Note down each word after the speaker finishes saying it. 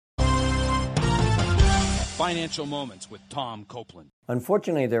Financial Moments with Tom Copeland.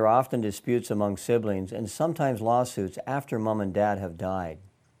 Unfortunately, there are often disputes among siblings and sometimes lawsuits after mom and dad have died.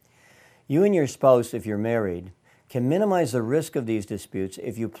 You and your spouse, if you're married, can minimize the risk of these disputes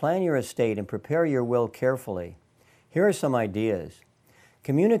if you plan your estate and prepare your will carefully. Here are some ideas.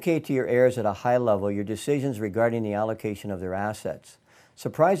 Communicate to your heirs at a high level your decisions regarding the allocation of their assets.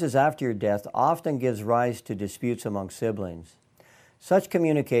 Surprises after your death often gives rise to disputes among siblings. Such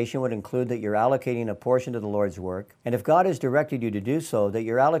communication would include that you're allocating a portion to the Lord's work, and if God has directed you to do so, that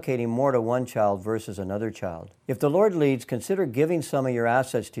you're allocating more to one child versus another child. If the Lord leads, consider giving some of your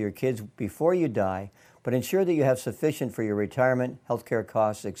assets to your kids before you die, but ensure that you have sufficient for your retirement, healthcare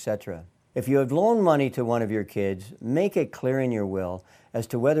costs, etc. If you have loaned money to one of your kids, make it clear in your will as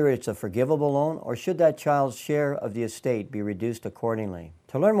to whether it's a forgivable loan or should that child's share of the estate be reduced accordingly.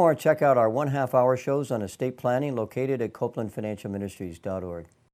 To learn more, check out our 1/2-hour shows on estate planning located at CopelandFinancialMinistries.org.